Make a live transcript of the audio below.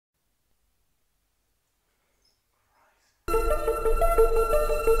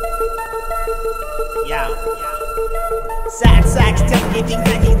Sad sacks telling you things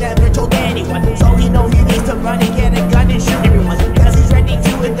that he never told anyone. So he know he needs to run and get a gun and shoot everyone. Cause he's ready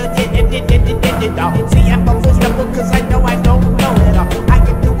to in the see, I'm a full stepper cause I know it all. I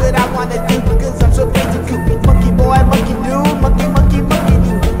can do what I wanna do cause I'm so crazy cool. Monkey boy, monkey dude, monkey dude.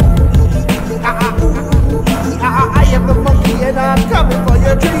 I am the monkey and I'm coming for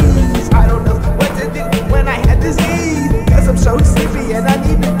your trees. I don't know what to do when I had disease. Cause I'm so sleepy and I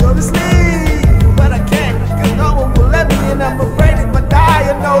need to go to sleep. But I can't cause no one will let me. And I'm afraid if I die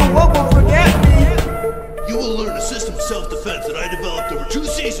and no one will forget me. You will learn a system of self-defense that I developed over 2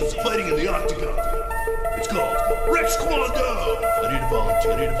 seasons of fighting in the octagon. It's called Rex Kwando. I need a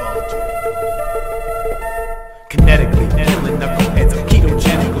volunteer, Kinetically, killing knuckleheads,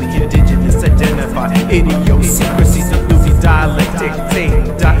 ketogenically indigenous, identified idiosyncrasies of losing dialectic,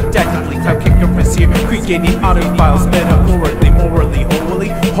 didactically, type kickers here, creating autofiles, metaphorically, morally, holy,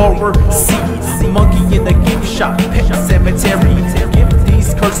 horror seeds, monkey in the gift shop, pet cemetery, give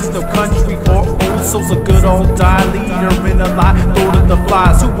these curses no country or old souls, a good old die leader in a lie, throw to the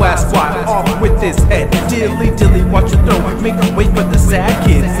flies, who asks why, off with this head, dilly, watch your throw, make a way for the sad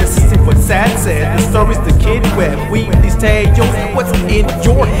kids, this is what sad said, the story's the kid web, weave these tales, what's in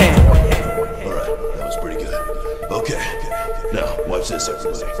your head? Alright, that was pretty good. Okay, now watch this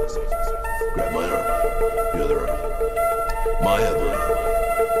everybody. Grab my arm, your other arm, my other arm.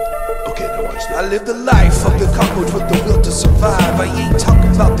 Okay, now watch this. I live the life of the cockroach with the will to survive. I ain't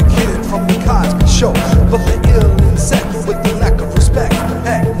talking about the kid from the Cosby Show, but the ill insect with the lack of respect.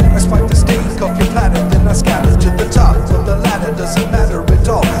 Hey, I spike the stake off your platter, then I scatter to the top. From the ladder doesn't matter at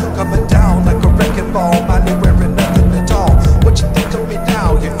all. Coming down like a wrecking ball, mindly wearing nothing at all. What you think of me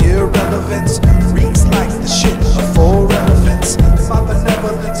now? Your irrelevance reeks like the shit of 4 elephants. My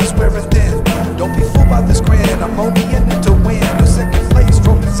benevolence is wearing thin. Don't be fooled by this grin. I'm only in it to win. The second place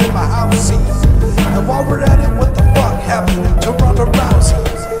trophies in my house. And while we're at it, what the fuck happened to Ronda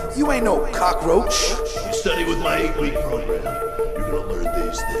Rousey? You ain't no cockroach. You study with my 8-week program. You're gonna learn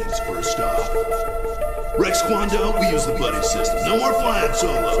these things first off. Rex Kwando, we use the buddy system. No more flying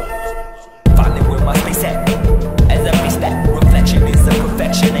solo. Finally, where my space at? As I face that reflection is a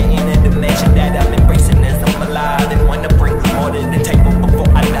perfection, and in a dimension that I'm embracing as I'm alive and want to bring more to the table before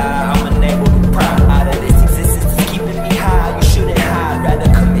I die. I'm unable to pry out of this existence. It's keeping me high. You shouldn't hide, rather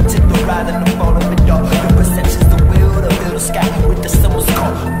commit to the ride than the fall of it all. Your perception's the will to build a sky with the summer's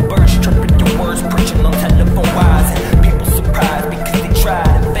call. Birds tripping the words, preaching on telephone wires, and people surprised because they tried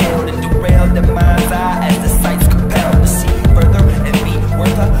and failed and derailed their mind's eye as the sights compelled to see further and be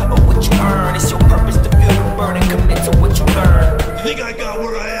worth of what you earn. It's your purpose to feel the burn and commit to what you learn. You think I got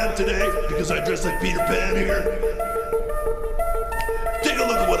where I am today because I dress like Peter Pan here? Take a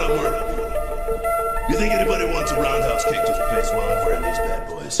look at what I'm wearing. You think anybody wants a roundhouse kick to the face while I'm wearing these bad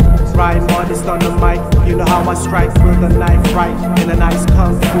boys? Rhyme artist on the mic, you know how I strike with a knife right in a nice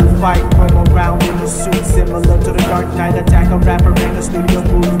kung fu fight. Roam around in a suit similar to the Dark Knight. Attack a rapper in the studio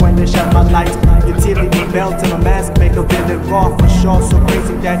booth when they shut my lights. Utility belt and a mask make a villain raw for sure. So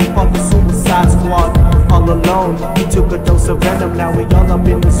crazy that he fought the Suicide Squad all alone. He took a dose of venom, now we all up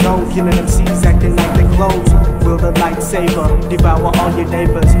in the zone, killing MCs acting like they clothes. Wield a lightsaber, devour all your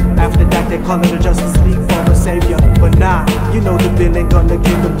neighbors. After that they call it a Justice League for a savior. But nah, you know the villain gonna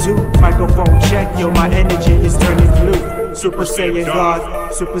kill him too. Microphone check, yo, my energy is turning blue. Super Saiyan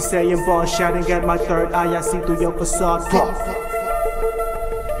God, Super Saiyan boss, shouting at my third eye, I see through your facade. Bow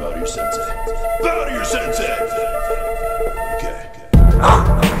to your sensei. Bow to your sensei! Okay.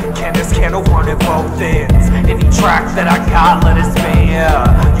 Can this candle burn at both ends? Any track that I got, let it spin,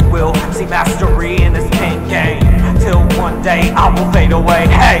 yeah. You will see mastery in this pen game, till one day I will fade away.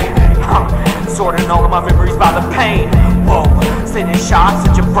 Hey, sorting all of my memories by the pain. Whoa, sending shots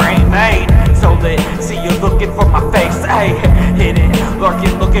at your brain, mate. So lit, see you looking for my face. Hey, hidden,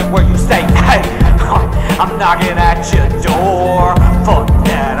 lurking, looking where you stay. Hey, I'm knocking at your door. Fuck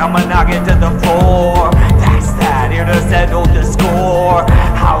that, I'ma knock it to the floor. That's that, here to settle the score.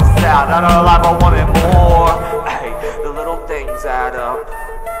 How's that? Out of life, I wanted more. Hey, the little things add up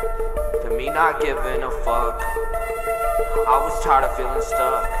to me not giving a fuck. I was tired of feeling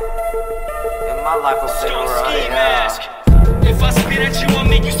stuck, and my life was Stunt right. Skimask. If I spit at you, I'll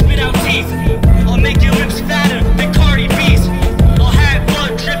make you spit out teeth. I'll make your lips fatter than Cardi B's. I'll have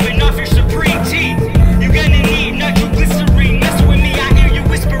blood dripping off your Supreme teeth. You're gonna need nitroglycerine. Mess with me, I hear you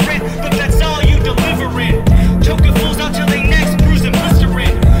whispering, but that's all you delivering. Choking fools out till they necks bruising,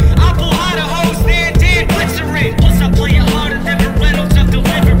 blistering. I pull harder hoes than Dan glycerin. Plus I play it harder than Reynolds of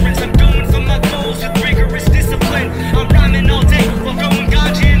deliverance. I'm going for my goals with rigorous discipline. I'm rhyming all day while growing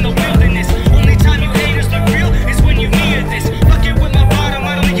ganja in the wilderness. Only time you haters look real is when you hear this. Fucking with my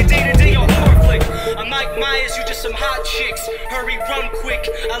some hot chicks. Hurry, run quick.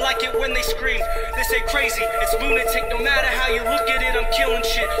 I like it when they scream. They say crazy, it's lunatic. No matter how you look at it, I'm killing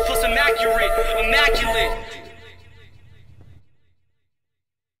shit. Plus I'm accurate, immaculate.